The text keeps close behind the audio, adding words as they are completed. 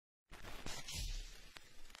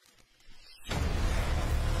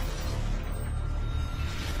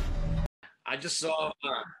I just saw.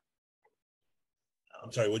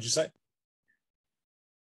 I'm sorry, what'd you say?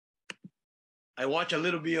 I watched a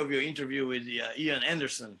little bit of your interview with Ian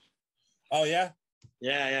Anderson. Oh yeah,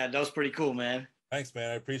 Yeah, that was pretty cool, man. thanks,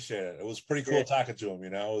 man. I appreciate it. It was pretty cool Yeah, talking to him.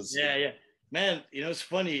 It was. yeah. Man, it's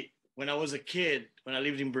funny. When I was a kid, when I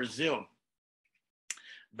lived in Brazil,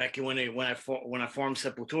 back when I formed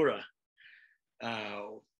Sepultura, uh,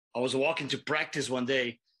 I was walking to practice one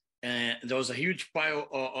day, and there was a huge pile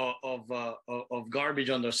of garbage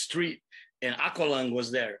on the street, and Aqualung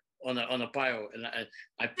was there on a pile, and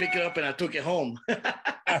I picked it up and I took it home.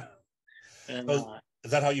 And So,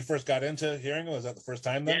 is that how you first got into hearing? Was that the first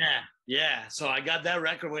time then? yeah. So I got that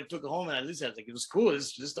record when I took it home, and I listened. I think it was cool.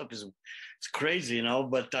 This stuff it's crazy,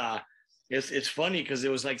 But it's funny because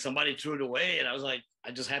it was like somebody threw it away, and I was like,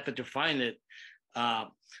 I just happened to find it. Uh,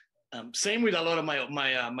 Same with a lot of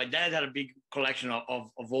my dad had a big collection of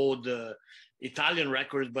old Italian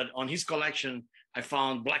records, but on his collection I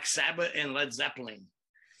found Black Sabbath and Led Zeppelin.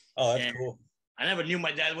 Oh, that's And cool. I never knew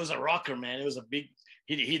my dad was a rocker, man. It was a big.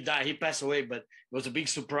 He died. He passed away, but it was a big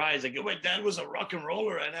surprise. Like, my dad was a rock and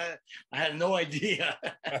roller, and I had no idea.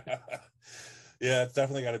 Yeah, it's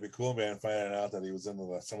definitely got to be cool, man. Finding out that he was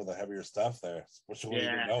into some of the heavier stuff there, especially when you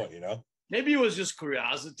didn't know it. Maybe it was just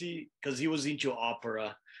curiosity because he was into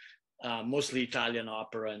opera, mostly Italian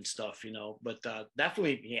opera and stuff, But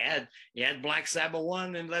definitely he had Black Sabbath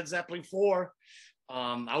 1 and Led Zeppelin 4.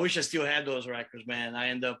 I wish I still had those records, man. I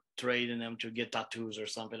end up trading them to get tattoos or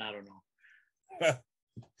something. I don't know.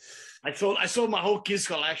 I sold my whole Kiss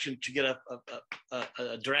collection to get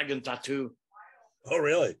a dragon tattoo. Oh,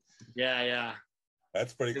 really? Yeah.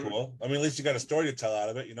 That's pretty cool. I mean, at least you got a story to tell out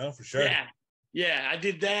of it, for sure. Yeah. I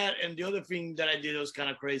did that, and the other thing that I did that was kind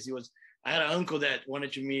of crazy was I had an uncle that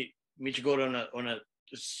wanted to me to go on a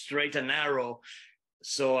straight and narrow.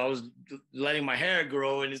 So I was letting my hair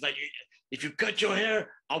grow, and he's like, if you cut your hair,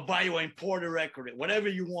 I'll buy you an imported record, whatever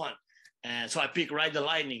you want. And so I picked Ride the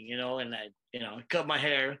Lightning, and I cut my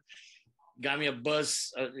hair, got me a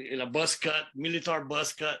buzz cut, military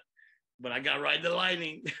buzz cut, but I got Ride the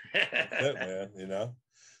Lightning. That's it, man,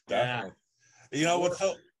 definitely. Yeah.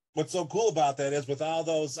 What's so cool about that is with all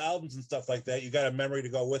those albums and stuff like that, you got a memory to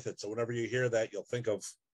go with it. So whenever you hear that, you'll think of,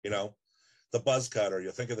 the buzz cut, or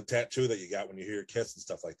you'll think of the tattoo that you got when you hear Kiss and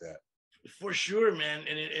stuff like that. For sure, man.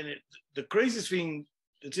 And the craziest thing,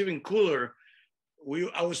 it's even cooler.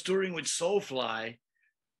 I was touring with Soulfly,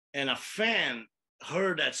 and a fan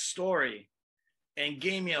heard that story and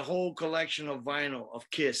gave me a whole collection of vinyl of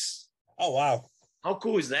Kiss. Oh, wow. How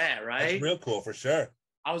cool is that, right? That's real cool, for sure.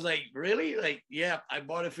 I was like, really? Like, yeah, I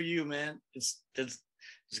bought it for you, man. It's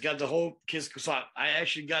got the whole Kiss. So I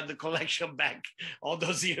actually got the collection back all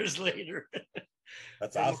those years later.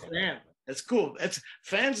 That's awesome. That's cool.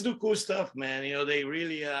 Fans do cool stuff, man. They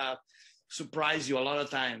really surprise you a lot of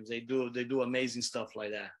times. They do amazing stuff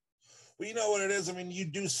like that. Well, you know what it is? I mean, you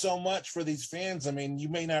do so much for these fans. I mean, you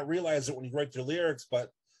may not realize it when you write your lyrics,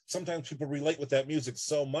 but sometimes people relate with that music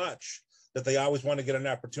so much that they always want to get an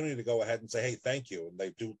opportunity to go ahead and say, hey, thank you. And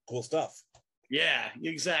they do cool stuff. Yeah,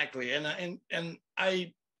 exactly. And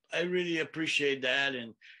I really appreciate that.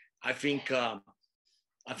 And I think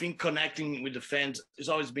connecting with the fans has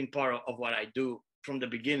always been part of what I do from the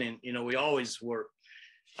beginning. We always were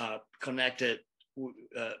connected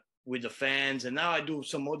with the fans, and now I do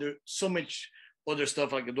so much other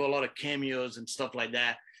stuff. Like I do a lot of cameos and stuff like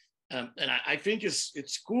that. And I think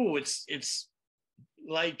it's cool. It's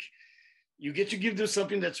like you get to give them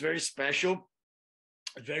something that's very special,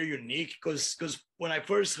 very unique. Because when I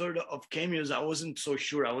first heard of cameos, I wasn't so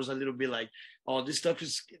sure. I was a little bit like, oh, this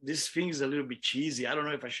thing is a little bit cheesy. I don't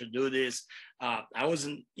know if I should do this. I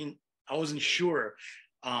wasn't sure.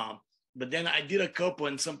 But then I did a couple,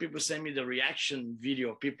 and some people sent me the reaction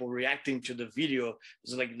video, people reacting to the video.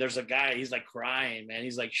 It's like, there's a guy, he's like crying, man.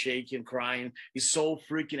 He's like shaking, crying. He's so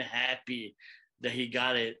freaking happy that he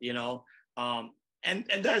got it, and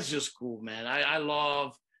that's just cool, man. I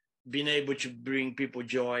love being able to bring people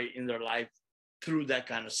joy in their life through that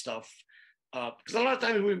kind of stuff. Because a lot of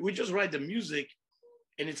times we just write the music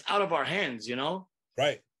and it's out of our hands,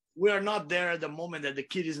 Right. We are not there at the moment that the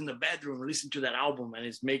kid is in the bedroom listening to that album and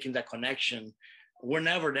is making that connection. We're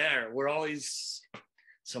never there. We're always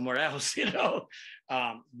somewhere else,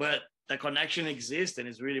 but the connection exists, and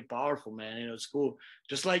it's really powerful, man. It's cool.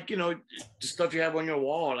 Just like, the stuff you have on your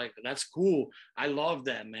wall, like, that's cool. I love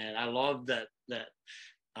that, man. I love that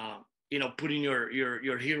putting your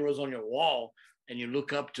heroes on your wall and you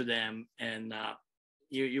look up to them and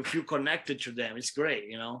you feel connected to them. It's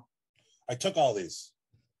great, I took all these.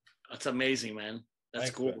 That's amazing, man. That's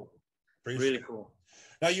Thanks, cool. Man. Really cool.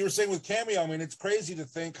 Now, you were saying with Cameo, I mean, it's crazy to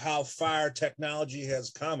think how far technology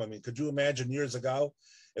has come. I mean, could you imagine years ago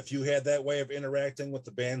if you had that way of interacting with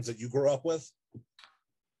the bands that you grew up with?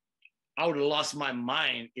 I would have lost my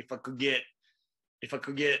mind if I could get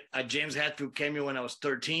a James Hetfield cameo when I was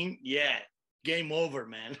 13. Yeah, game over,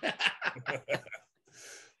 man.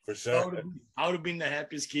 For sure. I would have been the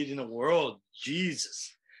happiest kid in the world.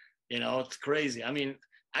 Jesus, it's crazy. I mean,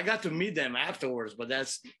 I got to meet them afterwards, but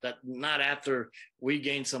that's not after we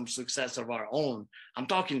gained some success of our own. I'm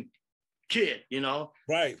talking kid,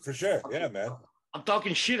 Right, for sure. Yeah, man. I'm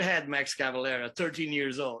talking shithead Max Cavalera, 13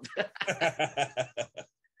 years old.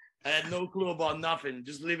 I had no clue about nothing,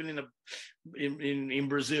 just living in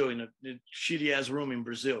Brazil, in a shitty ass room in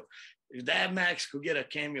Brazil. If that Max could get a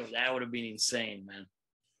cameo, that would have been insane, man.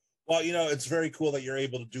 Well, it's very cool that you're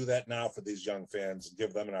able to do that now for these young fans and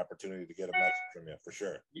give them an opportunity to get a message from you, for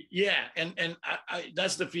sure. Yeah, and I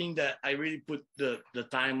that's the thing that I really put the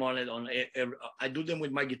time on it. I do them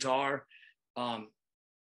with my guitar,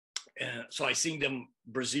 so I sing them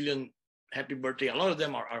Brazilian happy birthday. A lot of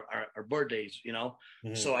them are birthdays,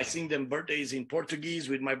 Mm-hmm. So I sing them birthdays in Portuguese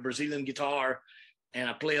with my Brazilian guitar, and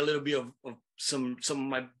I play a little bit of some of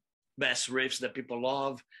my best riffs that people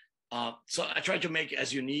love. So I try to make it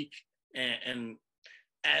as unique and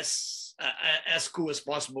as cool as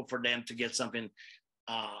possible for them to get something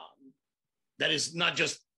that is not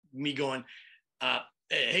just me going,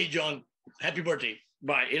 "Hey John, happy birthday."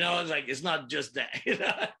 But it's like, it's not just that. You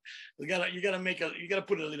gotta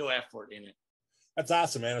put a little effort in it. That's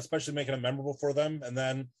awesome, man. Especially making it memorable for them, and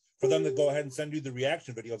then for them to go ahead and send you the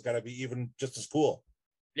reaction video, it's got to be even just as cool.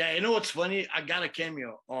 Yeah, you know what's funny? I got a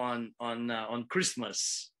cameo on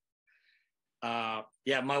Christmas.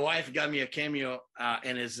 Yeah, my wife got me a cameo,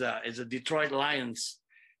 and is a Detroit Lions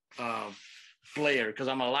player, because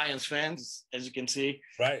I'm a Lions fan, as you can see.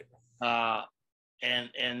 Right. And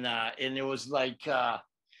it was like,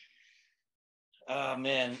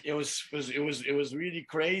 man, it was really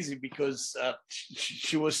crazy, because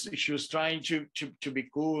she was trying to be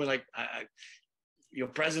cool, like, your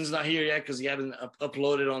present's not here yet because you haven't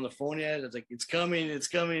uploaded on the phone yet. It's like, it's coming, it's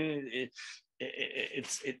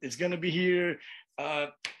gonna be here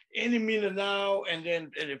any minute now. And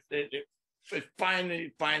then it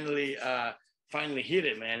finally hit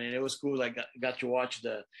it, man, and it was cool. I got to watch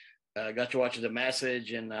the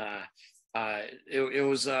message, and it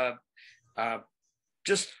was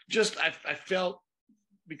just I felt,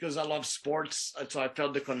 because I love sports, so I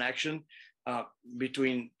felt the connection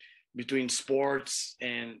between sports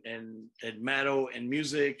and metal and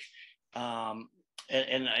music, and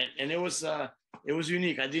it was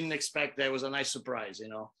unique. I didn't expect that. It was a nice surprise,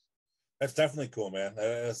 That's definitely cool, man.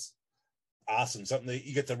 That's awesome. Something that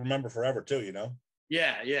you get to remember forever too,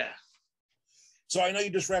 Yeah. So I know you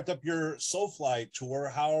just wrapped up your Soulfly tour.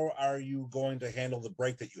 How are you going to handle the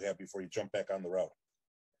break that you have before you jump back on the road?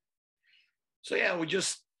 So yeah, we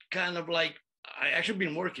just kind of like, I actually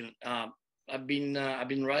been working. I've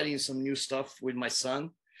been writing some new stuff with my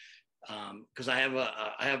son, because I have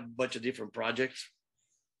a bunch of different projects,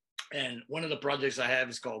 and one of the projects I have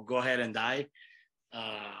is called Go Ahead and Die,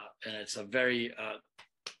 and it's a very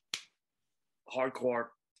hardcore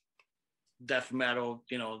death metal,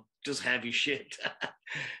 just heavy shit.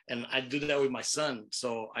 And I do that with my son,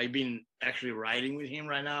 so I've been actually writing with him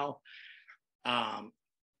right now.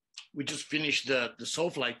 We just finished the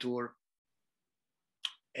Soulfly tour,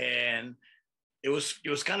 and it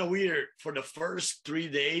was kind of weird. For the first 3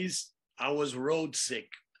 days, I was road sick.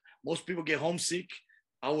 Most people get homesick.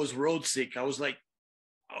 I was road sick. I was like,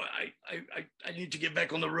 oh, I need to get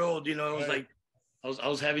back on the road. I was like, I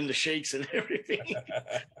was having the shakes and everything.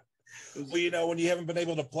 Well, when you haven't been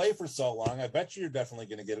able to play for so long, I bet you're definitely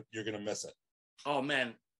you're gonna miss it. Oh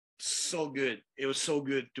man, so good. It was so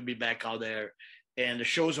good to be back out there, and the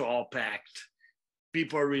shows are all packed.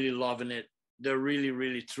 People are really loving it. They're really,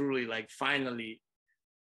 really, truly, like, finally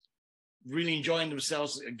really enjoying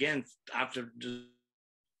themselves again after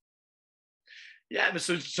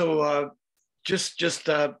but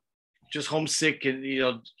just homesick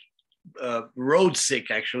and road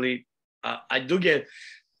sick. Actually, I do get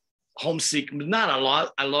homesick, but not a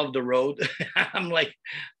lot. I love the road. I'm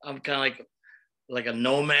kind of like a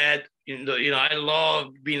nomad. I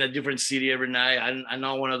love being in a different city every night. I'm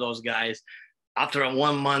not one of those guys. After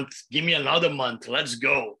 1 month, give me another month. Let's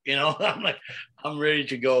go. I'm ready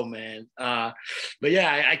to go, man. But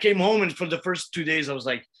yeah, I came home, and for the first 2 days, I was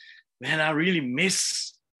like, man, I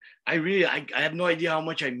have no idea how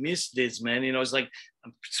much I miss this, man. It's like,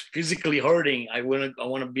 I'm physically hurting. I want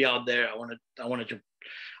to be out there. I wanted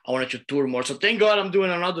to tour more. So thank God I'm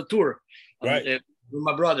doing another tour, right, with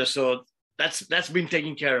my brother. So that's been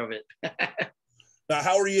taking care of it. Now,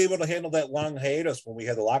 how were you able to handle that long hiatus when we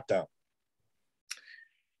had the lockdown?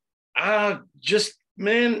 Just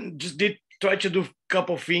did try to do a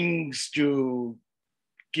couple things to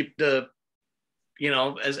keep the,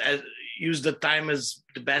 as use the time as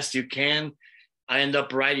the best you can. I end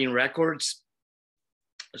up writing records.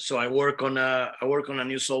 So I work on a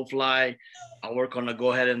new Soulfly. I work on a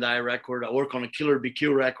Go Ahead and Die record. I work on a Killer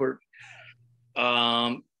BQ record.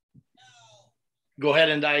 Go Ahead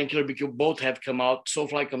and Die and Killer BQ both have come out.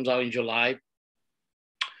 Soulfly comes out in July.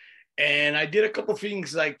 And I did a couple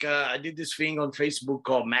things, like I did this thing on Facebook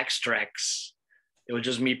called Max Tracks. It was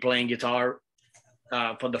just me playing guitar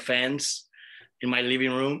for the fans in my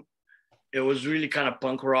living room. It was really kind of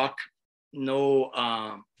punk rock. No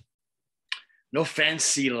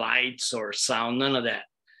fancy lights or sound, none of that.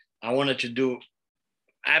 I wanted to do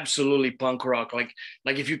absolutely punk rock. Like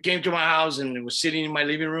if you came to my house and it was sitting in my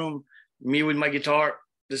living room, me with my guitar,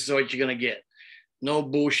 this is what you're gonna get. No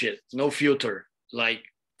bullshit, no filter, like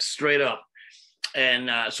straight up.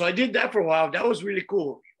 And so I did that for a while. That was really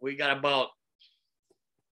cool. We got about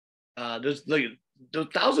there's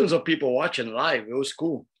thousands of people watching live. It was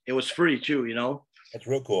cool. It was free too, That's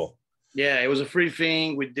real cool. Yeah, it was a free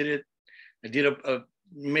thing. We did it. I did a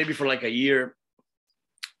maybe for like a year.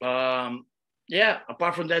 Yeah,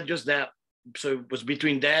 apart from that, just that. So it was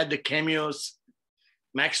between that, the Cameos,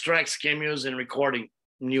 Max Tracks, Cameos, and recording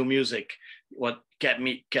new music, what kept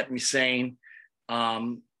me sane.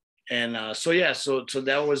 So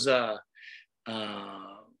that was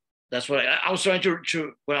that's what I was trying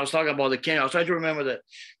to when I was talking about the Cameo. I was trying to remember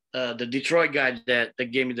the Detroit guy that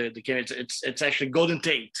gave me the Cameo. It's actually Golden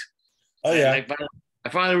Tate. Oh yeah. I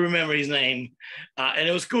finally remember his name, and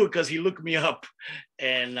it was cool because he looked me up,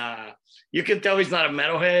 and you can tell he's not a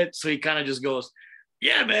metalhead, so he kind of just goes,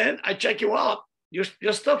 "Yeah, man, I check you out.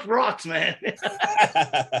 Your stuff rocks, man."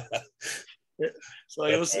 So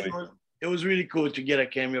it was really cool to get a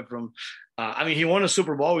cameo from. He won a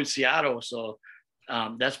Super Bowl with Seattle, so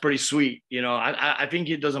that's pretty sweet. I think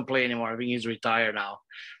he doesn't play anymore. I think he's retired now.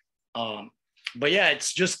 But yeah,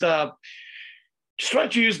 it's just try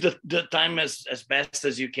to use the time as best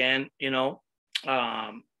as you can.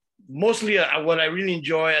 Mostly what I really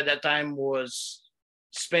enjoy at that time was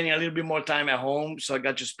spending a little bit more time at home. So I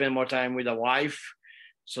got to spend more time with a wife.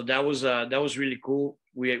 So that was really cool.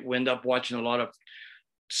 We ended up watching a lot of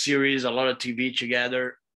series, a lot of TV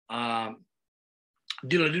together.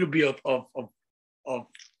 Did a little bit of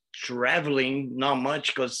traveling, not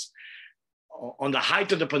much, because on the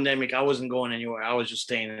height of the pandemic, I wasn't going anywhere. I was just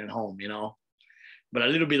staying at home, But a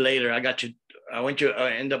little bit later,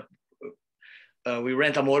 we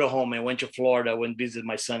rent a motorhome and went to Florida, went visit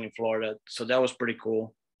my son in Florida. So that was pretty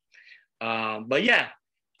cool. But yeah,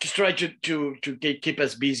 just try to keep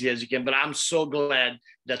as busy as you can. But I'm so glad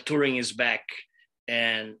that touring is back.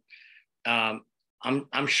 And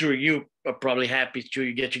I'm sure you are probably happy too.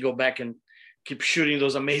 You get to go back and keep shooting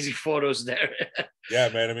those amazing photos there. Yeah,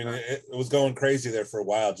 man. It was going crazy there for a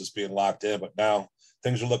while, just being locked in. But now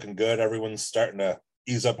things are looking good. Everyone's starting to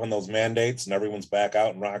ease up on those mandates, and everyone's back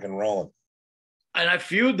out and rock and rolling. And I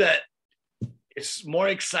feel that it's more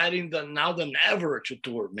exciting than ever to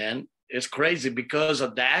tour, man. It's crazy because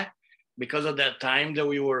of that time that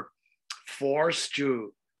we were forced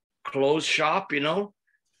to close shop.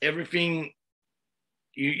 Everything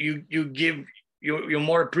you're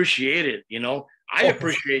more appreciated.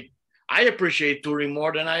 I appreciate touring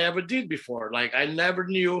more than I ever did before. Like I never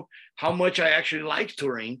knew how much I actually like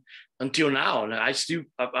touring until now. And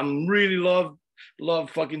I'm really love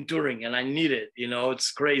fucking touring, and I need it.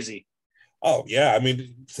 It's crazy. Oh yeah.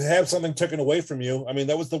 To have something taken away from you,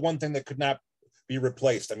 that was the one thing that could not be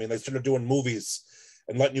replaced. They started doing movies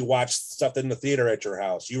and letting you watch stuff in the theater at your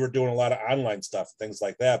house. You were doing a lot of online stuff, things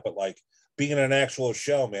like that. But like being in an actual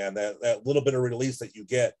show, man, that little bit of release that you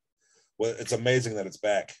get, well, it's amazing that it's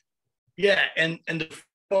back. Yeah, and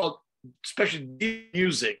especially the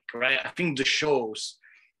music, right? I think the shows,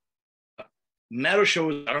 metal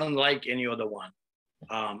shows, are unlike any other one.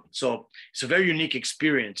 So it's a very unique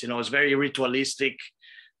experience. It's very ritualistic,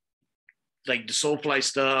 like the Soulfly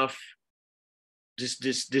stuff,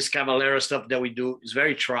 this Cavalera stuff that we do is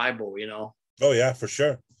very tribal. Oh yeah, for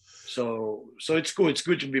sure. So it's cool. It's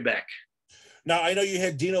good to be back. Now I know you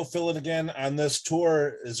had Dino fill in again on this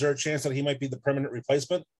tour. Is there a chance that he might be the permanent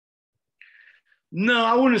replacement? No,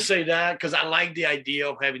 I wouldn't say that, because I like the idea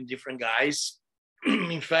of having different guys.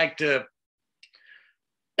 In fact, I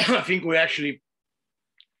think we're actually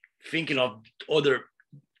thinking of other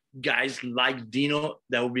guys like Dino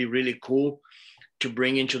that would be really cool to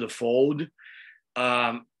bring into the fold.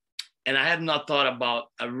 And and I had not thought about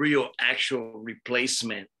a real actual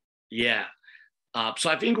replacement. Yeah. So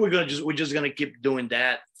I think we're just gonna keep doing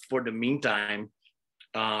that for the meantime.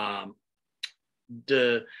 The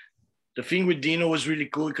thing with Dino was really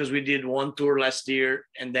cool because we did one tour last year,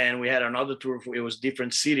 and then we had another tour. It was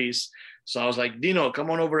different cities. So I was like, Dino,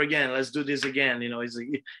 come on over again. Let's do this again. You know,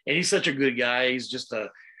 he's such a good guy. He's just a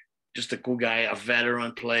cool guy, a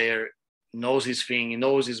veteran player, knows his thing, he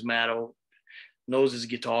knows his metal, knows his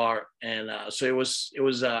guitar, and so it was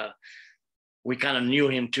we kind of knew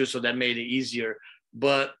him too, so that made it easier.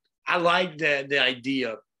 But I like the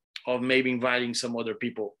idea of maybe inviting some other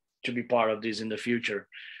people to be part of this in the future,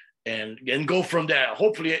 and go from there.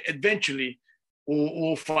 Hopefully, eventually,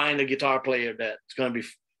 we'll find a guitar player that's going to be,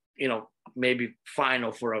 you know, maybe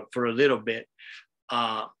final for a little bit.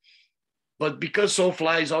 But because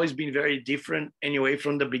Soulfly has always been very different anyway,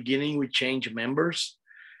 from the beginning, we changed members.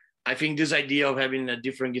 I think this idea of having a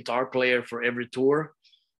different guitar player for every tour,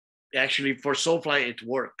 actually for Soulfly, it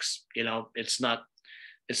works. You know, it's not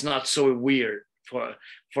so weird for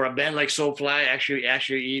a band like Soulfly.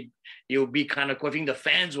 Actually, it will be kind of cool. I think the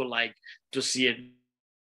fans would like to see it.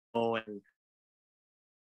 And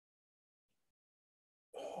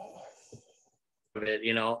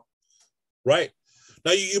you know, right.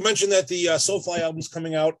 Now you mentioned that the Soulfly album's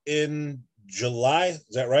coming out in July. Is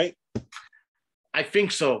that right? I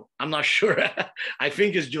think so. I'm not sure. I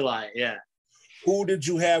think it's July. Yeah. Who did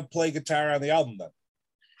you have play guitar on the album then?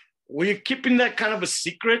 We're keeping that kind of a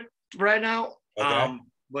secret right now. Okay.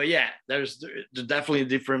 But yeah, there's definitely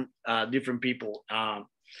different people,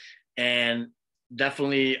 and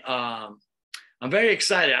definitely I'm very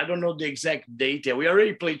excited. I don't know the exact date yet. We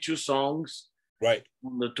already played 2 songs. Right.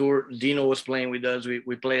 On the tour, Dino was playing with us.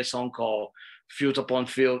 We play a song called Field Upon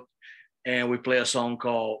Field, and we play a song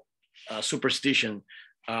called Superstition,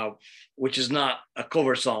 which is not a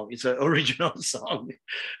cover song. It's an original song.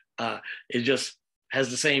 It just has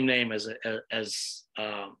the same name as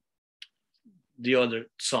the other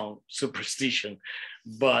song, Superstition,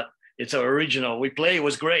 but it's an original. We play. It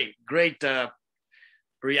was great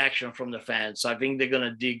reaction from the fans. So I think they're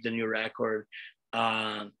gonna dig the new record.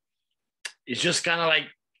 It's just kind of like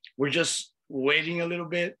we're just waiting a little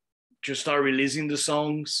bit to start releasing the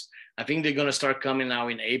songs. I think they're gonna start coming out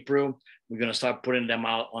in April. We're gonna start putting them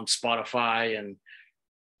out on Spotify and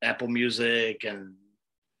Apple Music and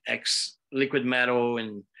Liquid Metal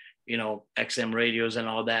and, you know, XM radios and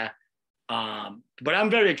all that. But I'm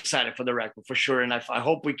very excited for the record for sure, and I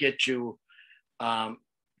hope we get to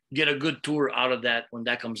get a good tour out of that when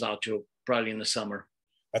that comes out too, probably in the summer.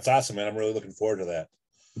 That's awesome, man. I'm really looking forward to that.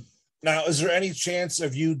 Now, is there any chance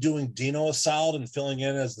of you doing Dino a solid and filling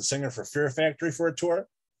in as the singer for Fear Factory for a tour?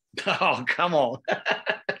 Oh, come on.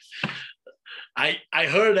 I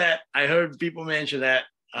heard that. I heard people mention that.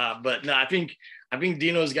 But no, I think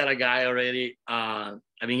Dino's got a guy already. I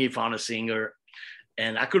think he found a singer,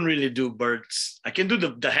 and I couldn't really do Bert's. I can do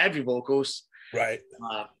the heavy vocals, right?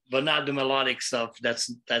 But not the melodic stuff. That's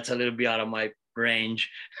a little bit out of my range.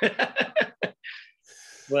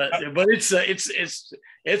 But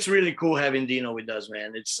it's really cool having Dino with us,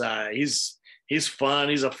 man. It's he's fun.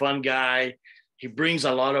 He's a fun guy. He brings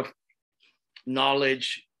a lot of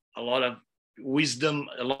knowledge, a lot of wisdom,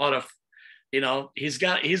 a lot of, you know, he's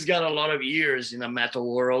got a lot of years in the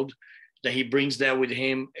metal world that he brings there with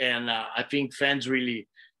him, and I think fans really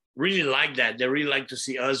like that. They really like to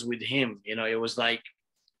see us with him. You know, it was like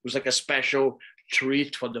a special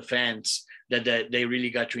treat for the fans that they really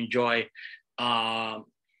got to enjoy.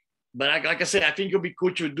 But like I said, I think it'll be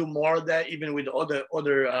cool to do more of that, even with other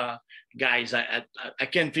guys. I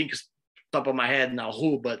can't think top of my head now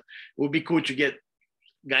who, but it would be cool to get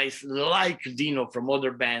guys like Dino from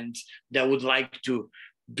other bands that would like to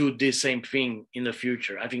do this same thing in the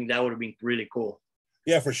future. I think that would have been really cool.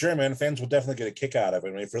 Yeah, for sure, man. Fans will definitely get a kick out of it.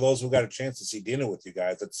 I mean, for those who got a chance to see Dino with you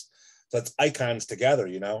guys, that's icons together,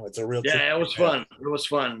 you know. It's a real it was fun. It was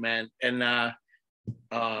fun, man. And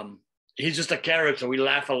he's just a character. We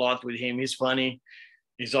laugh a lot with him. He's funny.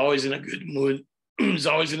 He's always in a good mood.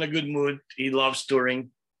 He loves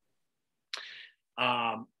touring.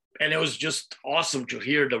 And it was just awesome to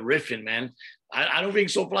hear the riffing, man. I don't think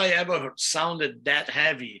Soulfly ever sounded that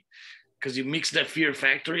heavy, because you mix that Fear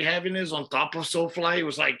Factory heaviness on top of Soulfly. It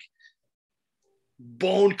was like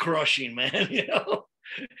bone crushing, man. You know,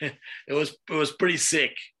 it was pretty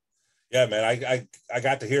sick. Yeah, man. I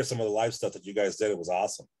got to hear some of the live stuff that you guys did. It was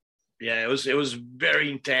awesome. Yeah, it was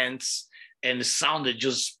very intense, and it sounded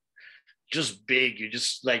just big. You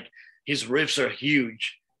just like, his riffs are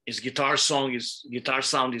huge. His guitar sound is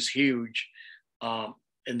huge.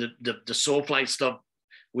 And the Soulfly stuff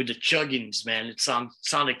with the chuggings, man. It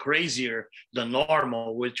sounded crazier than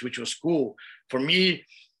normal, which was cool. For me,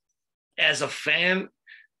 as a fan,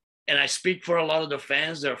 and I speak for a lot of the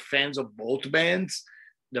fans, they're fans of both bands.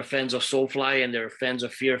 They're fans of Soulfly and they're fans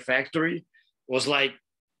of Fear Factory. Was like,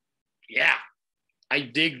 yeah, I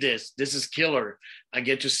dig this. This is killer. I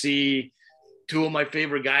get to see two of my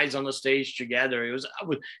favorite guys on the stage together.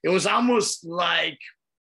 It was almost like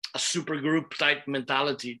a super group type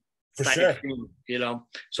mentality. For sure. Thing, you know,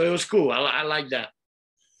 so it was cool. I like that.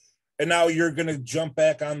 And now you're going to jump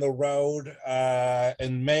back on the road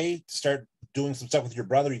in May to start doing some stuff with your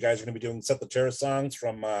brother. You guys are going to be doing Sepultura songs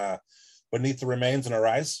from Beneath the Remains and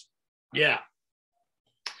Arise. Yeah.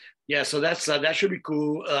 So that's that should be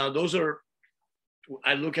cool. Those are,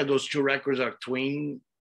 I look at those two records are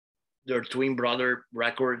they're twin brother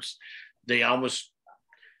records. They almost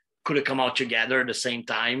could have come out together at the same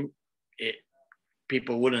time.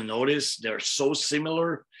 People wouldn't notice. They're so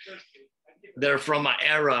similar. They're from an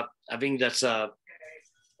era. I think it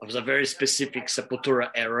was a very specific Sepultura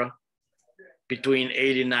era. Between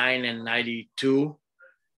 89 and 92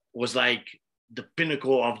 was like the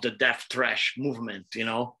pinnacle of the death thrash movement, you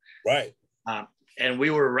know? Right. And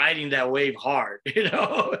we were riding that wave hard, you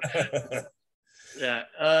know?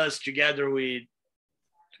 Us together with,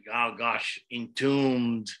 oh gosh,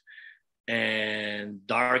 Entombed and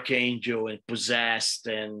Dark Angel and Possessed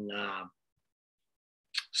and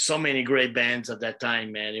so many great bands at that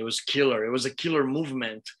time, man. It was killer. It was a killer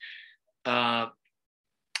movement. I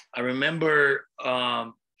remember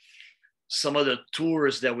some of the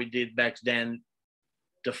tours that we did back then.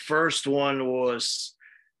 The first one was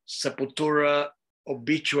Sepultura,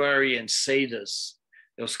 Obituary, and Sadus.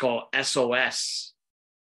 It was called SOS.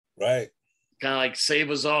 Right. Kind of like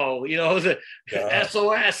Save Us All, you know, the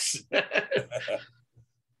SOS.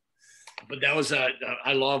 But that was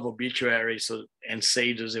I love Obituary, and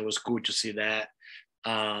Sadus. It was cool to see that.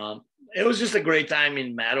 It was just a great time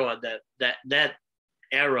in metal at that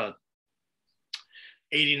era.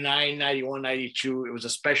 89, 91, 92. It was a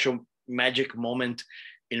special magic moment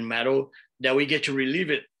in metal that we get to relive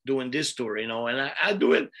it doing this tour, you know. And I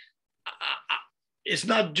do it. It's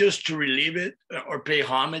not just to relive it or pay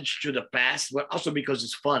homage to the past, but also because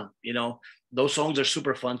it's fun, you know. Those songs are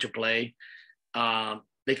super fun to play.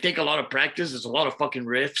 They take a lot of practice. There's a lot of fucking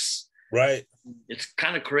riffs. Right. It's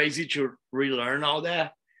kind of crazy to relearn all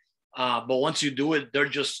that. But once you do it, they're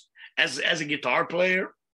just, as a guitar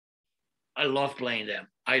player, I love playing them.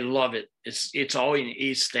 I love it. It's all in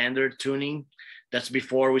E standard tuning. That's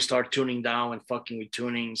before we start tuning down and fucking with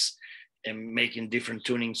tunings and making different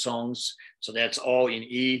tuning songs. So that's all in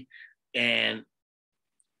E. And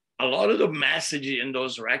a lot of the message in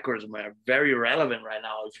those records are very relevant right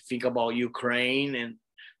now. If you think about Ukraine and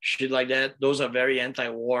shit like that, those are very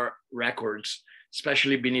anti-war records,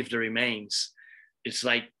 especially Beneath the Remains. It's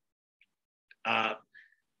like,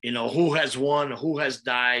 you know, who has won, who has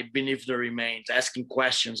died beneath the remains, asking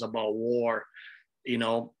questions about war, you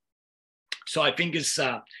know. So I think it's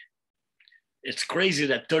crazy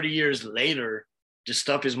that 30 years later, this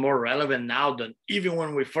stuff is more relevant now than even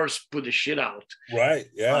when we first put the shit out. Right,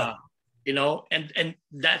 yeah. You know, and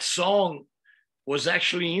that song was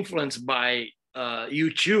actually influenced by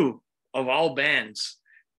U2 of all bands.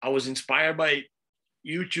 I was inspired by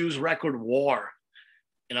U2's record War.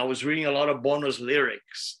 And I was reading a lot of Bono's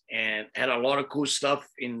lyrics and had a lot of cool stuff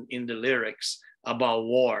in the lyrics about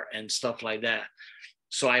war and stuff like that.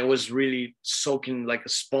 So I was really soaking like a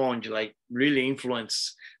sponge, like really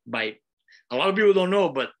influenced by, a lot of people don't know,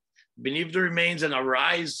 but Beneath the Remains and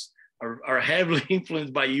Arise are heavily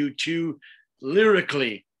influenced by U2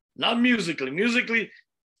 lyrically, not musically. Musically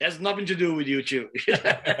has nothing to do with U2.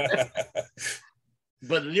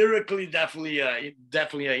 But lyrically, definitely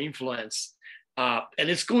an influence. And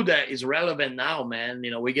it's cool that it's relevant now, man. You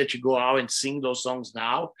know, we get to go out and sing those songs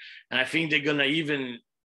now. And I think they're going to even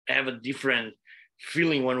have a different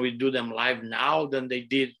feeling when we do them live now than they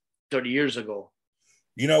did 30 years ago.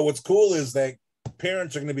 You know, what's cool is that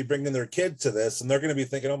parents are going to be bringing their kid to this and they're going to be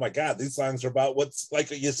thinking, oh my God, these songs are about what's, like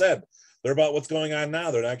you said, they're about what's going on now.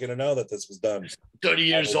 They're not going to know that this was done 30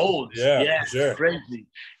 years old. Yeah, sure. Crazy.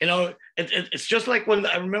 You know, it's just like when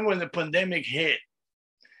I remember when the pandemic hit.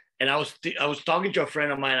 And I was talking to a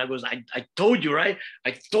friend of mine. I goes, I told you, right?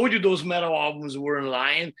 I told you those metal albums weren't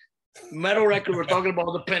lying. Metal record, we're talking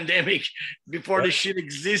about the pandemic before this shit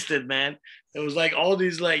existed, man. It was like all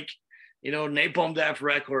these, like, you know, Napalm Death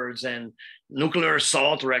records and Nuclear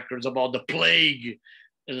Assault records about the plague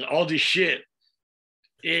and all this shit.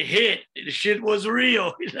 It hit. The shit was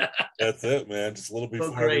real. That's it, man. Just a little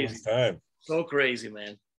before everyone's time. So crazy,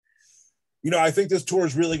 man. You know, I think this tour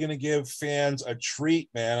is really going to give fans a treat,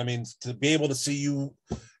 man. I mean, to be able to see you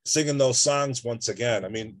singing those songs once again. I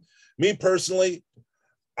mean, me personally,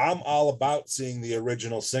 I'm all about seeing the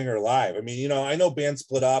original singer live. I mean, you know, I know bands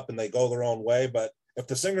split up and they go their own way, but if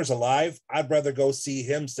the singer's alive, I'd rather go see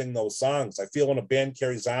him sing those songs. I feel when a band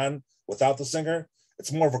carries on without the singer,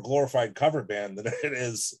 it's more of a glorified cover band than it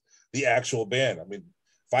is the actual band. I mean,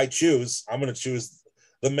 if I choose, I'm going to choose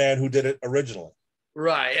the man who did it originally.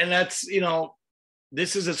 Right. And that's, you know,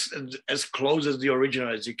 this is as close as the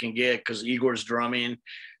original as you can get, because Igor's drumming,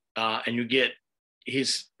 and you get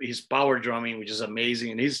his power drumming, which is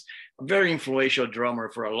amazing. And he's a very influential drummer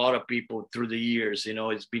for a lot of people through the years. You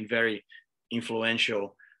know, it's been very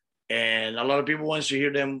influential. And a lot of people wants to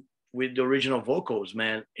hear them with the original vocals,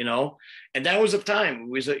 man, you know. And that was a time,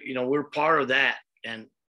 you know, we're part of that. And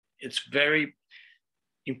it's very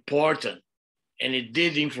important. And it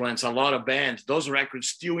did influence a lot of bands. Those records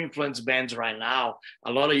still influence bands right now.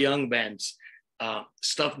 A lot of young bands,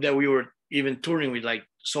 stuff that we were even touring with, like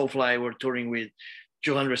Soulfly, were touring with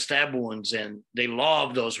 200 Stab Wounds, and they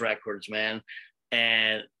love those records, man.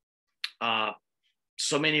 And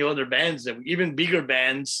so many other bands, that even bigger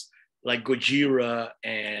bands like Gojira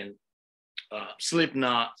and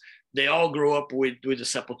Slipknot, they all grew up with the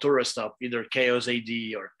Sepultura stuff, either Chaos AD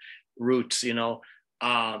or Roots, you know.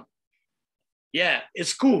 Yeah,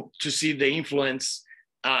 it's cool to see the influence.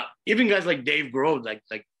 Even guys like Dave Grohl, like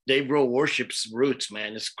Dave Grohl worships Roots,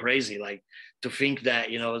 man. It's crazy, like, to think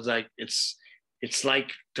that, you know, it's like it's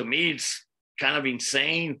like, to me, it's kind of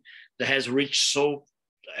insane that has reached so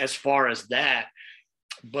as far as that.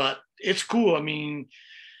 But it's cool. I mean,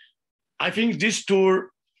 I think this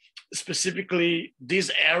tour, specifically this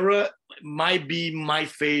era, might be my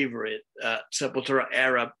favorite Sepultura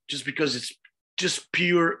era, just because it's just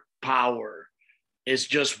pure power. It's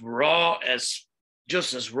just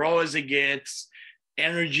as raw as it gets.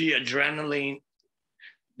 Energy, adrenaline.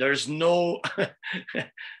 There's no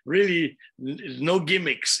really no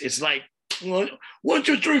gimmicks. It's like 1,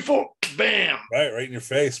 2, 3, 4, bam. Right in your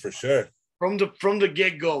face, for sure. From the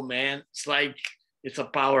get-go, man. It's like it's a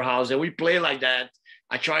powerhouse, and we play like that.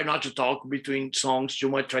 I try not to talk between songs too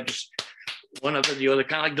much. Try to one after the other,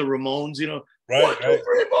 kind of like the Ramones, you know. Right. 1, 2,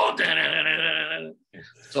 3, 4.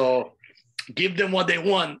 So give them what they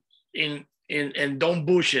want, and don't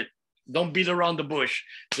bullshit. Don't beat around the bush.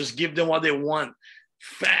 Just give them what they want,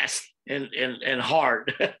 fast and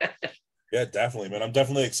hard. Yeah, definitely, man. I'm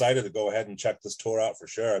definitely excited to go ahead and check this tour out for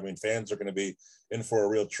sure. I mean, fans are going to be in for a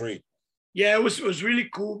real treat. Yeah, it was really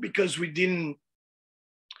cool, because we didn't.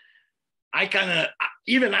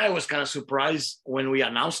 I was kind of surprised when we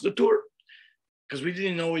announced the tour, because we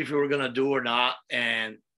didn't know if we were gonna do or not.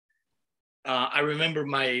 And I remember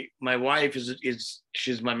my wife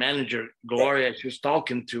she's my manager, Gloria. She was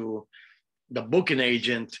talking to the booking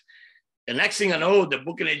agent, and next thing I know, the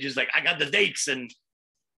booking agent is like, "I got the dates, and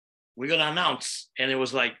we're gonna announce." And it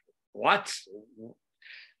was like, "What?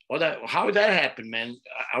 How did that happen, man?"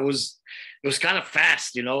 It was kind of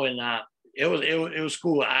fast, you know, and it was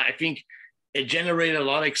cool. I think it generated a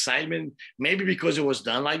lot of excitement, maybe because it was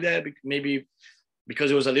done like that, maybe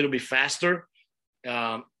because it was a little bit faster.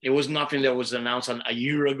 It was nothing that was announced a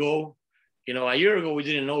year ago. You know, a year ago, we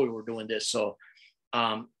didn't know we were doing this. So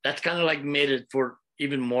that's kind of like made it for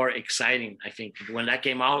even more exciting. I think when that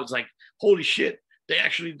came out, it's like, holy shit, they're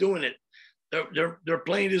actually doing it. They're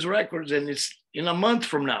playing these records, and it's in a month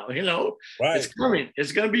from now, you know. Right. It's coming.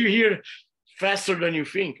 It's going to be here faster than you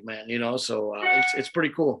think, man, you know. So it's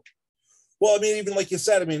pretty cool. Well, I mean, even like you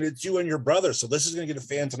said, I mean, it's you and your brother. So this is going to give the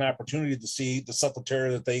fans an opportunity to see the Sepultura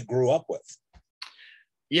that they grew up with.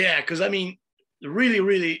 Yeah, because I mean,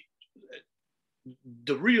 really,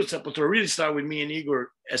 the real Sepultura really started with me and Iggor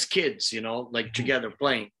as kids, you know, like together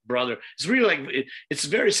playing, brother. It's really like, it's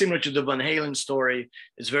very similar to the Van Halen story.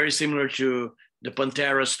 It's very similar to the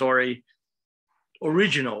Pantera story.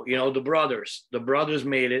 Original, you know, the brothers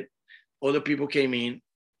made it. Other people came in,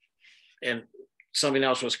 and something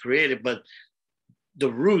else was created, but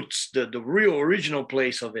the roots, the real original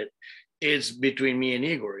place of it is between me and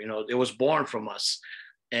Iggor. You know, it was born from us.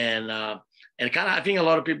 And kind of, I think a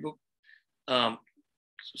lot of people,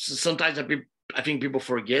 sometimes I think people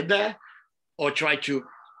forget that, or try to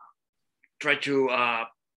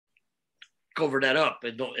cover that up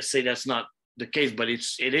and don't say that's not the case, but it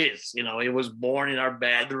is. You know, it was born in our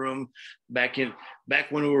bedroom back when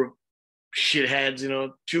we were shitheads. You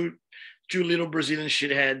know, two little Brazilian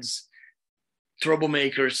shitheads,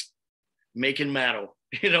 troublemakers, making metal.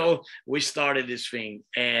 You know, we started this thing,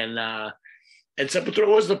 and Sepultura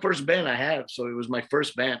was the first band I had, so it was my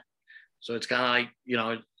first band. So it's kind of like, you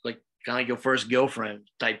know, like kind of like your first girlfriend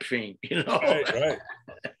type thing, you know? Right.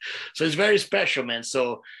 So it's very special, man.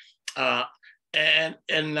 So, and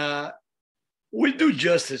we do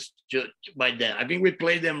justice by them. I think we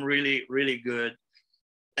play them really, really good,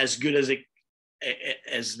 as good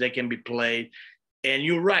as they can be played. And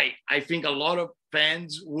you're right. I think a lot of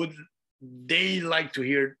fans they like to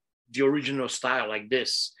hear the original style like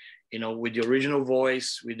this, you know, with the original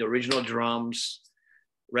voice, with the original drums,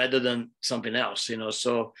 rather than something else, you know.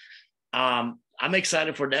 So I'm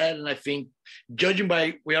excited for that. And I think, judging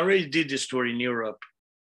by, we already did this tour in Europe,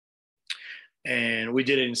 and we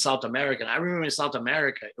did it in South America. And I remember in South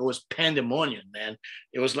America, it was pandemonium, man.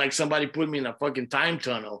 It was like somebody put me in a fucking time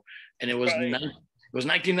tunnel, and it was Right. it was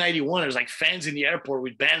 1991. It was like fans in the airport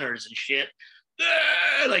with banners and shit,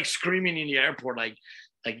 like screaming in the airport, like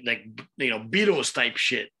you know, Beatles type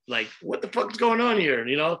shit. Like, what the fuck's going on here?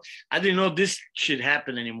 You know, I didn't know this shit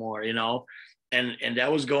happened anymore. You know, and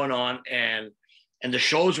that was going on, and the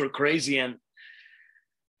shows were crazy, and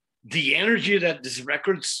the energy that these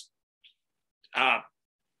records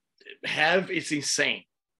have, it's insane.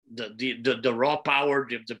 The raw power,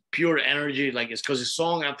 the pure energy, like, it's because it's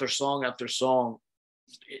song after song after song.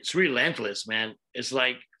 It's relentless, man. It's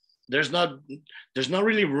like there's not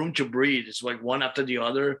really room to breathe. It's like one after the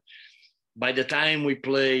other. By the time we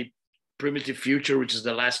play Primitive Future, which is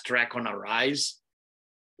the last track on Arise,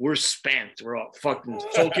 we're spent. We're all fucking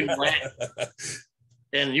soaking wet.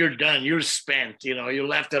 And you're done. You're spent. You know, you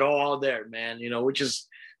left it all out there, man. You know, which is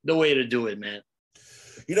the way to do it, man.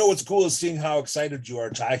 You know, what's cool is seeing how excited you are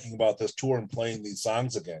talking about this tour and playing these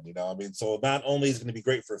songs again. You know, I mean, so not only is it going to be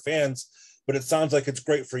great for fans, but it sounds like it's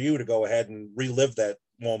great for you to go ahead and relive that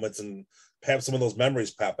moments and have some of those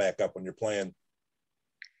memories pop back up when you're playing.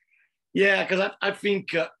 Yeah, because I think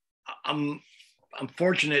I'm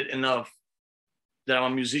fortunate enough that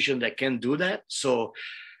I'm a musician that can do that. So,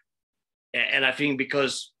 and I think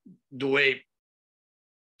because the way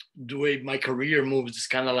my career moves, it's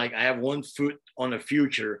kind of like I have one foot on the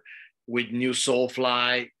future with new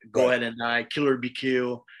Soulfly, Go Ahead and Die, Killer Be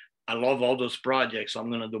Kill. I love all those projects, so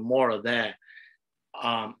I'm gonna do more of that.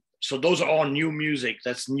 So those are all new music.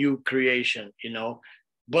 That's new creation, you know.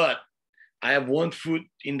 But I have one foot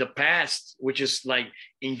in the past, which is like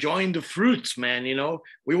enjoying the fruits, man. You know,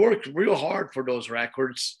 we worked real hard for those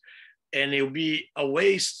records, and it would be a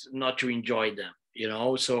waste not to enjoy them, you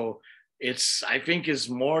know. So I think it's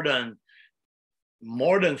more than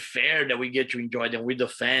fair that we get to enjoy them with the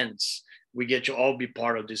fans. We get to all be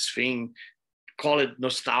part of this thing. Call it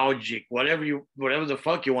nostalgic, whatever the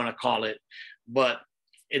fuck you want to call it, but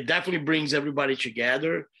it definitely brings everybody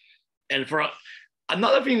together. And for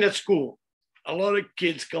another thing that's cool, a lot of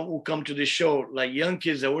kids who come to this show, like young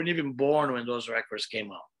kids that weren't even born when those records came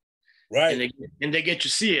out. Right. And they get to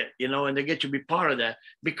see it, you know, and they get to be part of that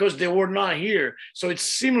because they were not here. So it's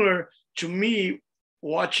similar to me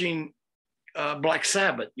watching Black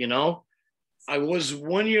Sabbath, you know. I was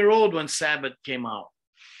 1 year old when Sabbath came out.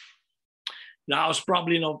 Now I was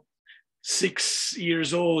probably, you know, 6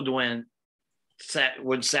 years old when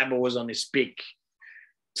Sabbath was on his peak.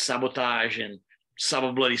 Sabotage and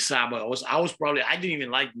Sabbath Bloody Sabbath. I was probably, I didn't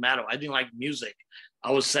even like metal. I didn't like music.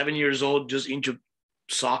 I was 7 years old, just into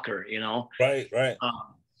soccer, you know. Right.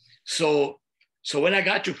 So when I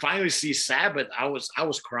got to finally see Sabbath, I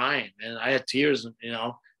was crying, and I had tears, you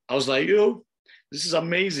know. I was like, yo, this is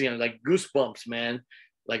amazing. Like goosebumps, man.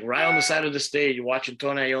 Like right on the side of the stage, watching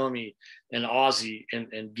Tony Iommi and Ozzy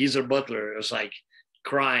and Geezer Butler. It was like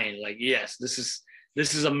crying, like, yes, this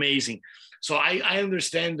is amazing. So I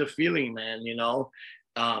understand the feeling, man, you know.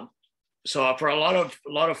 So for a lot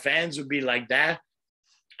of fans would be like that.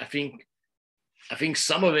 I think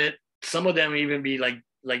some of them even be like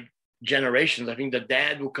generations. I think the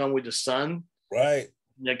dad will come with the son, Right.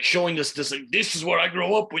 like showing us this, like, this is what I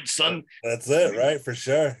grew up with, son. That's it, right? For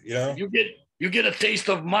sure. You know, you get a taste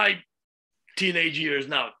of my teenage years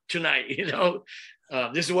now tonight. You know,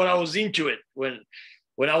 this is what I was into it when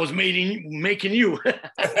I was making you.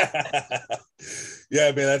 Yeah,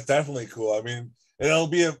 I mean, that's definitely cool. I mean, it'll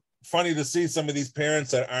be funny to see some of these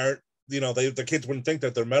parents that aren't, you know, the kids wouldn't think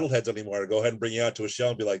that they're metalheads anymore, to go ahead and bring you out to a show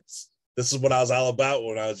and be like, this is what I was all about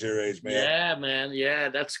when I was your age, man. Yeah, man. Yeah,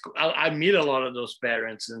 that's cool. I meet a lot of those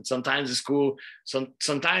parents, and sometimes it's cool.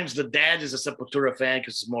 Sometimes the dad is a Sepultura fan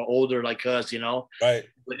because it's more older, like us, you know. Right.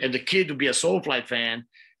 And the kid would be a Soulfly fan,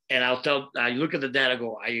 and I look at the dad, I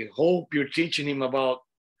go, I hope you're teaching him about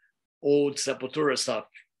old Sepultura stuff.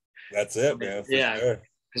 That's it, man. Yeah, sure.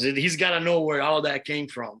 Because he's got to know where all that came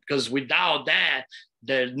from. Because without that,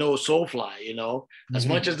 there's no Soulfly, you know. As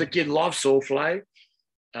much as the kid loves Soulfly,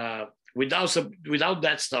 without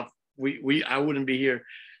that stuff, I wouldn't be here.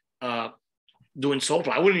 doing Soulfly.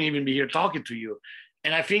 I wouldn't even be here talking to you.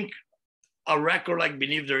 And I think a record like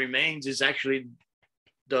Beneath the Remains is actually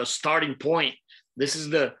the starting point.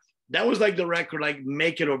 That was like the record, like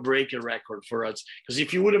make it or break it record for us. Because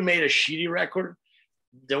if you would have made a shitty record,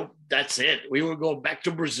 that's it. We would go back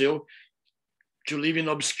to Brazil to live in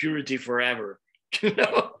obscurity forever. You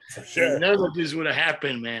know, for sure. None of this would have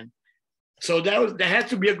happened, man. So that had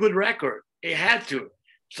to be a good record. It had to.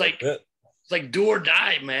 It's like do or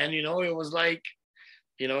die, man. You know, it was like,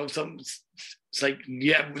 you know, it's like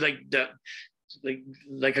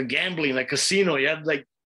like a gambling, like casino. You had like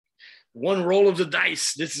one roll of the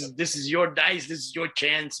dice. This is your dice. This is your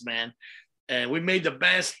chance, man. And we made the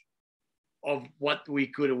best of what we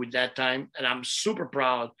could with that time, and I'm super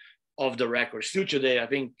proud of the record. Still today, I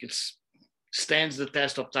think it stands the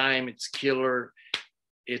test of time. It's killer.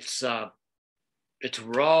 It's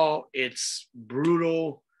raw. It's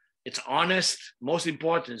brutal. It's honest. Most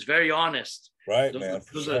important, it's very honest. Right,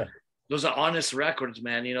 Those are honest records,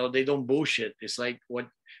 man. You know, they don't bullshit. It's like what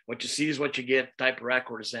you see is what you get type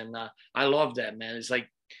records, and I love that, man. It's like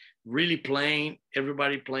really playing,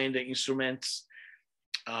 everybody playing the instruments.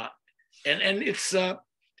 And it's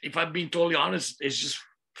if I'm being totally honest, it's just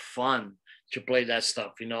fun to play that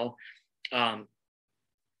stuff, you know.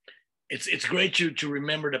 It's great to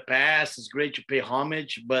remember the past. It's great to pay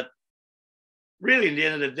homage, but really, at the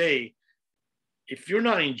end of the day, if you're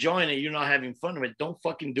not enjoying it, you're not having fun with it, don't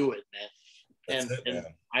fucking do it, man. And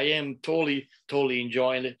I am totally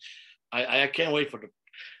enjoying it. I can't wait for the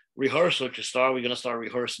rehearsal to start. We're gonna start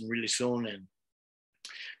rehearsing really soon, and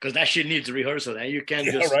because that shit needs a rehearsal, and you can't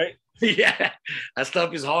just right. Yeah, that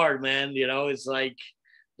stuff is hard, man. You know, it's like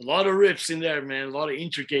a lot of riffs in there, man. A lot of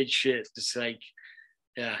intricate shit. It's like,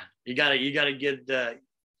 yeah, you gotta get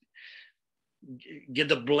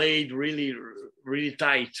the blade really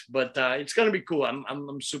tight. But it's gonna be cool.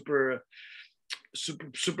 I'm super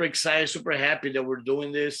excited, super happy that we're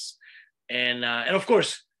doing this, and of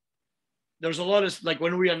course, there's a lot of, like,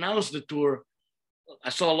 when we announced the tour, I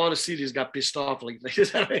saw a lot of cities got pissed off, like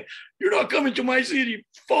you're not coming to my city,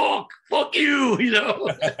 fuck you, you know.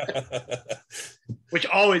 Which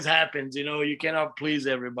always happens, you know. You cannot please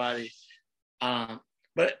everybody,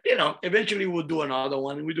 but you know, eventually we'll do another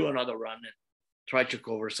one. We do another run and try to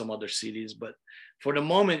cover some other cities, but for the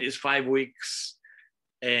moment it's 5 weeks,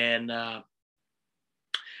 and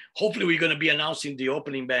hopefully we're going to be announcing the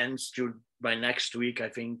opening bands by next week. I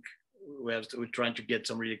think we're trying to get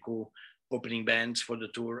some really cool opening bands for the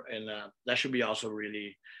tour, and that should be also a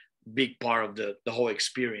really big part of the whole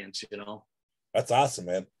experience, you know. That's awesome,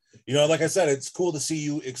 man. You know, like I said, it's cool to see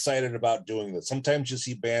you excited about doing this. Sometimes you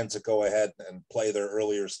see bands that go ahead and play their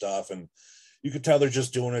earlier stuff, and you can tell they're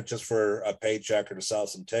just doing it just for a paycheck or to sell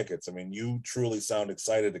some tickets. I mean, you truly sound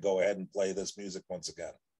excited to go ahead and play this music once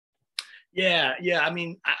again. Yeah. I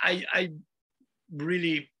mean, I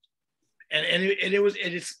really, and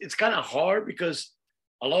it's kind of hard because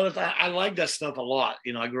a lot of times I like that stuff a lot.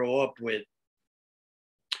 You know, I grew up with,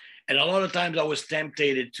 and a lot of times I was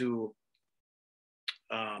tempted to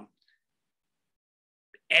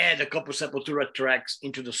add a couple Sepultura tracks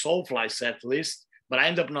into the Soulfly set list, but I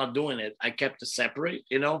ended up not doing it. I kept it separate,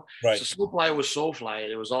 you know. Right. So Soulfly was Soulfly.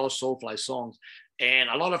 It was all Soulfly songs, and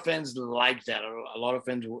a lot of fans liked that. A lot of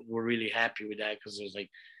fans were really happy with that because it was like,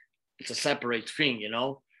 it's a separate thing, you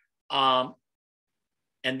know. And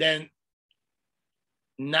then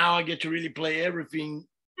now I get to really play everything,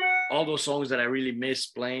 all those songs that I really miss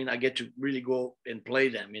playing. I get to really go and play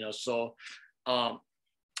them, you know. So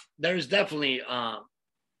there is definitely a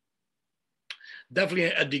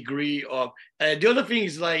degree of the other thing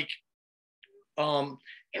is like, you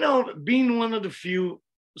know, being one of the few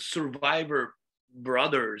survivor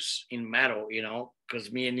brothers in metal, you know,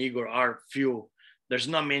 because me and Iggor are few. There's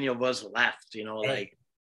not many of us left, you know, right. Like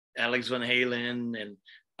Alex Van Halen and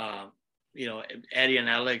you know, Eddie and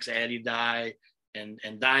Alex. Eddie died, and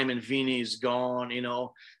Diamond Vinny is gone, you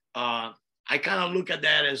know. I kind of look at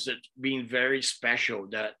that as it being very special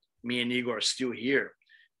that me and Iggor are still here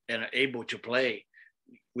and are able to play.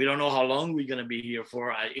 We don't know how long we're gonna be here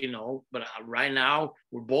for, you know, but right now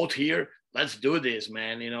we're both here. Let's do this,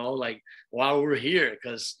 man. You know, like while we're here,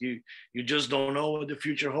 because you just don't know what the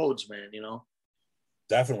future holds, man. You know.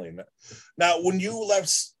 Definitely. Now, when you left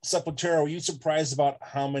Sepultura, were you surprised about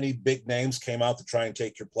how many big names came out to try and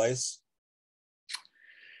take your place?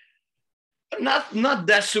 Not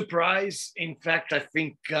that surprised. In fact, I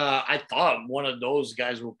think I thought one of those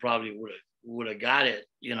guys would have got it.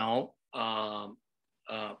 You know, I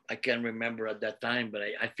can't remember at that time, but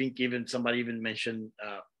I think even somebody even mentioned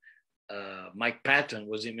Mike Patton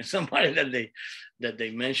was even somebody that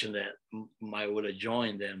they mentioned that might would have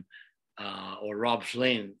joined them, or Rob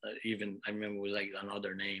Flynn, even I remember was like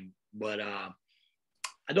another name, but I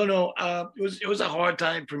don't know. It was a hard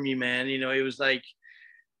time for me, man. You know, it was like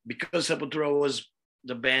because Sepultura was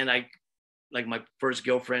the band like my first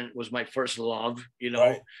girlfriend was my first love. You know,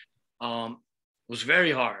 Right. it was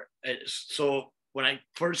very hard. So when I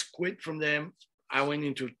first quit from them, I went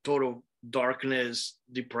into total darkness,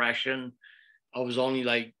 depression. I was only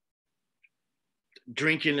like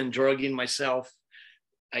drinking and drugging myself.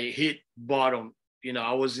 I hit bottom. You know,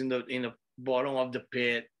 I was in the bottom of the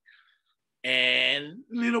pit, and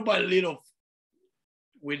little by little,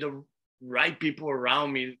 with the right people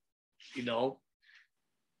around me, you know,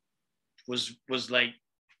 was like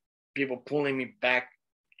people pulling me back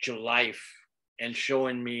to life and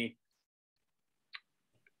showing me,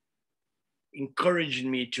 encouraging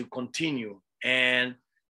me to continue. And it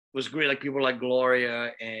was great. Like people like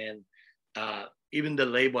Gloria and even the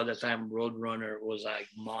label at the time, Roadrunner, was like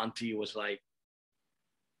Monty was like,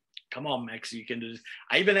 come on, Max, you can do this.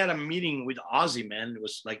 I even had a meeting with Ozzy, man. It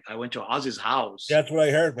was like I went to Ozzy's house. That's what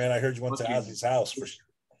I heard, man. I heard you went to Ozzy's house for sure.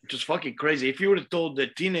 Which was fucking crazy. If you would have told the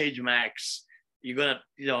teenage Max, you're gonna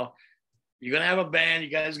have a band, you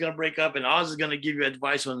guys gonna break up, and Ozzy's gonna give you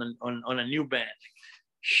advice on a new band.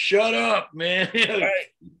 Shut up, man. Right.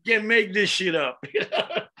 You can't make this shit up.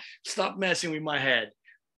 Stop messing with my head.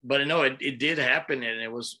 But no, it did happen, and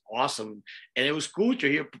it was awesome, and it was cool to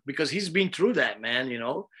hear because he's been through that, man. You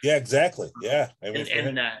know. Yeah, exactly. Yeah,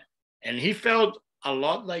 and he felt a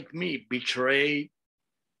lot like me, betrayed,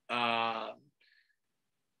 kind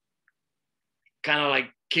of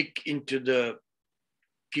like kick into the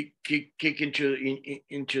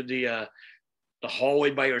hallway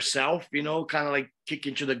by yourself, you know, kind of like kick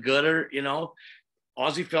into the gutter, you know.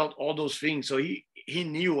 Ozzy felt all those things, so he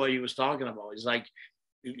knew what he was talking about. It's like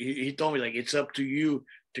he told me, like, it's up to you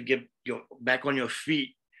to get your back on your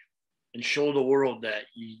feet and show the world that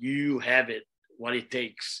you have it, what it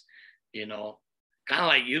takes, you know. Kind of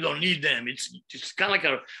like you don't need them. It's kind of like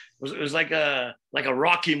it was like a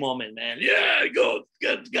Rocky moment, man. Yeah,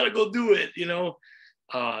 gotta go do it, you know.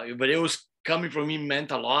 But it was coming from me,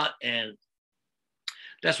 meant a lot, and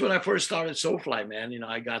that's when I first started Soulfly, man. You know,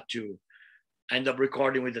 I end up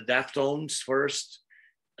recording with the Deftones first.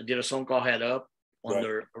 I did a song called Head Up on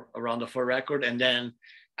around the Fur record, and then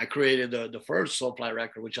I created the first Soulfly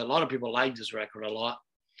record, which a lot of people like this record a lot.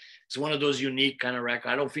 It's one of those unique kind of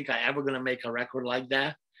records. I don't think I ever gonna make a record like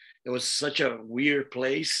that. It was such a weird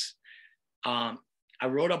place. I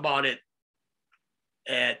wrote about it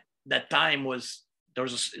at that time. There's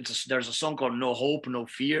a song called No Hope, No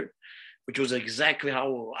Fear, which was exactly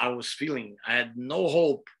how I was feeling. I had no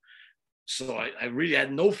hope. So I really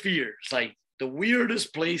had no fear. It's like the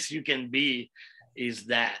weirdest place you can be is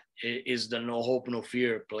the No Hope, No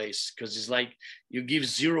Fear place. Because it's like you give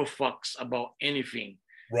zero fucks about anything.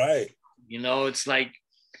 Right. You know, it's like,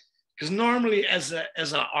 because normally as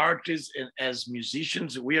an artist and as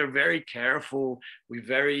musicians, we are very careful. We're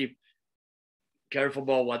very careful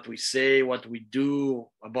about what we say, what we do,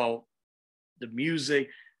 about the music.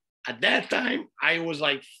 At that time, I was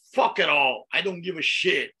like, fuck it all. I don't give a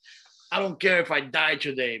shit. I don't care if I die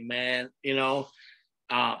today, man, you know?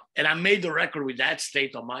 And I made the record with that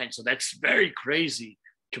state of mind. So that's very crazy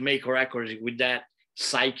to make records with that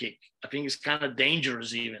psychic. I think it's kind of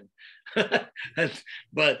dangerous even.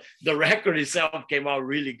 But the record itself came out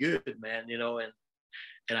really good, man, you know? And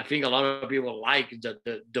I think a lot of people like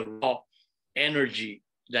the raw energy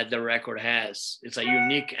that the record has. It's a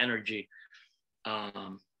unique energy.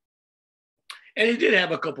 And it did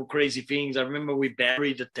have a couple crazy things. I remember we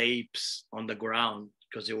buried the tapes on the ground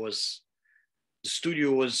because the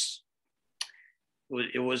studio was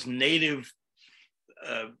native,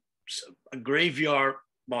 a graveyard.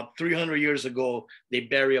 About 300 years ago, they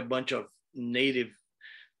bury a bunch of Native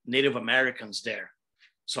Americans there.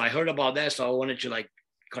 So I heard about that, so I wanted to like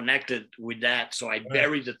connect it with that. So I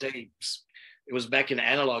buried the tapes. It was back in the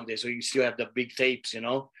analog days, so you still have the big tapes, you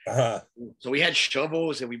know. Uh-huh. So we had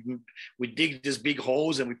shovels and we dig these big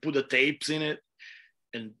holes and we put the tapes in it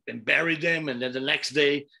and bury them. And then the next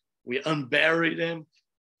day we unbury them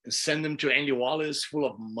and send them to Andy Wallace full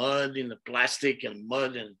of mud in the plastic and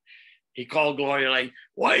mud. And he called Gloria like,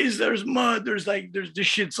 why is there's mud? There's this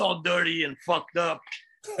shit's all dirty and fucked up.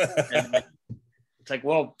 And it's like,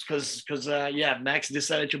 well, because Max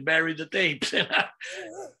decided to bury the tapes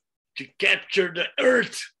to capture the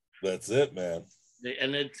earth. That's it, man.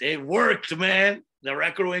 And it worked, man. The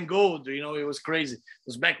record went gold. You know, it was crazy. It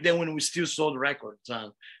was back then when we still sold records.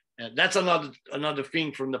 And that's another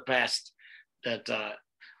thing from the past that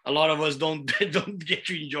a lot of us don't don't get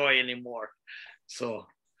to enjoy anymore. So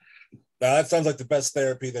now that sounds like the best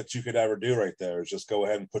therapy that you could ever do right there, is just go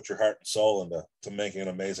ahead and put your heart and soul into making an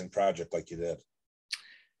amazing project like you did.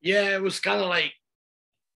 Yeah, it was kind of like,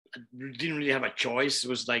 I didn't really have a choice. It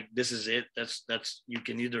was like, this is it. That's you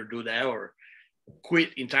can either do that or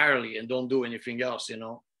quit entirely and don't do anything else, you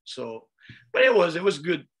know. So, but it was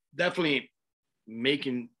good. Definitely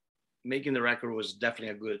making the record was definitely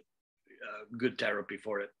a good therapy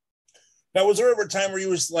for it. Now, was there ever a time where you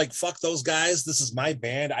was like, fuck those guys, this is my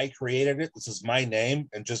band, I created it, this is my name,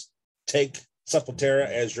 and just take Sepultura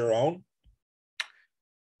as your own?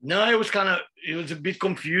 No, it was a bit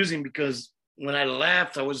confusing because when I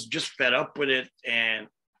left, I was just fed up with it, and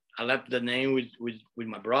I left the name with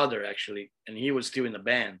my brother actually, and he was still in the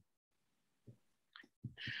band.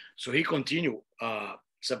 So he continued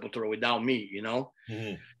Sepultura without me, you know.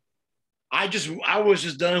 Mm-hmm. I was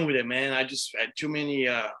just done with it, man. I just had too many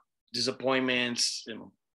disappointments, you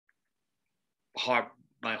know.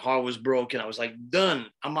 My heart was broken. I was like, done.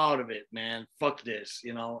 I'm out of it, man. Fuck this,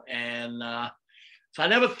 you know. And so I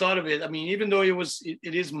never thought of it. I mean, even though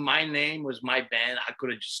it is my name, was my band, I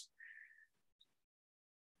could have just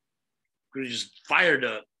fired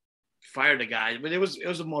the guy. But it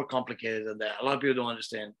was more complicated than that. A lot of people don't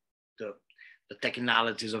understand the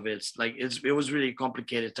technicalities of it. It's like it was really a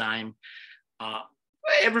complicated time.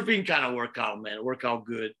 Everything kind of worked out, man. Worked out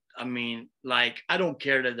good. I mean, like, I don't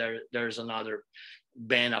care that there's another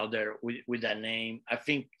band out there with that name. I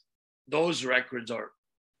think those records are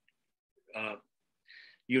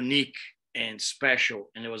unique and special,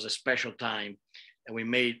 and it was a special time, and we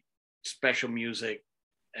made special music,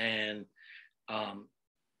 and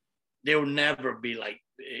they will never be like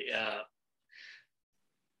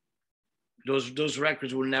those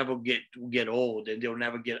records will never get old, and they'll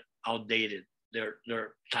never get outdated.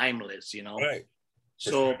 They're timeless, you know. Right.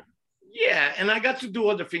 So yeah, and I got to do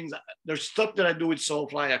other things. There's stuff that I do with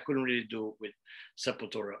Soulfly I couldn't really do with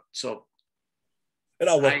Sepultura. So it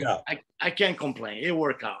all worked out. I can't complain. It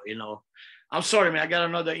worked out, you know. I'm sorry, man. I got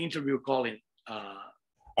another interview calling. All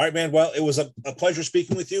right, man. Well, it was a pleasure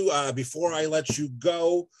speaking with you. Before I let you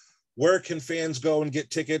go, where can fans go and get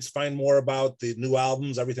tickets, find more about the new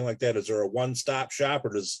albums, everything like that? Is there a one-stop shop, or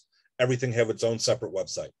does everything have its own separate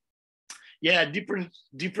website? Yeah, different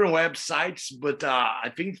websites, but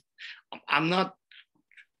I think I'm not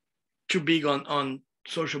too big on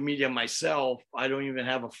social media myself. I don't even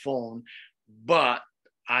have a phone, but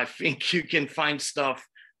I think you can find stuff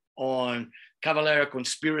on Cavalera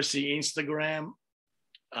Conspiracy Instagram,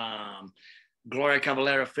 Gloria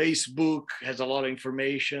Cavalera Facebook has a lot of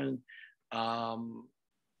information. Soulfly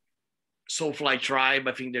Tribe,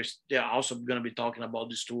 I think they're also going to be talking about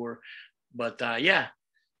this tour, but yeah.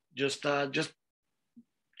 Just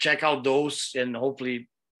check out those, and hopefully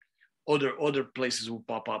other places will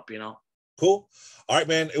pop up, you know. Cool. All right,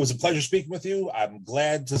 man. It was a pleasure speaking with you. I'm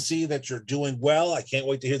glad to see that you're doing well. I can't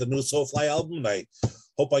wait to hear the new Soulfly album, and I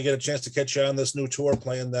hope I get a chance to catch you on this new tour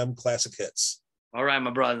playing them classic hits. All right,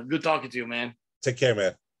 my brother. Good talking to you, man. Take care,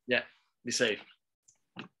 man. Yeah. Be safe.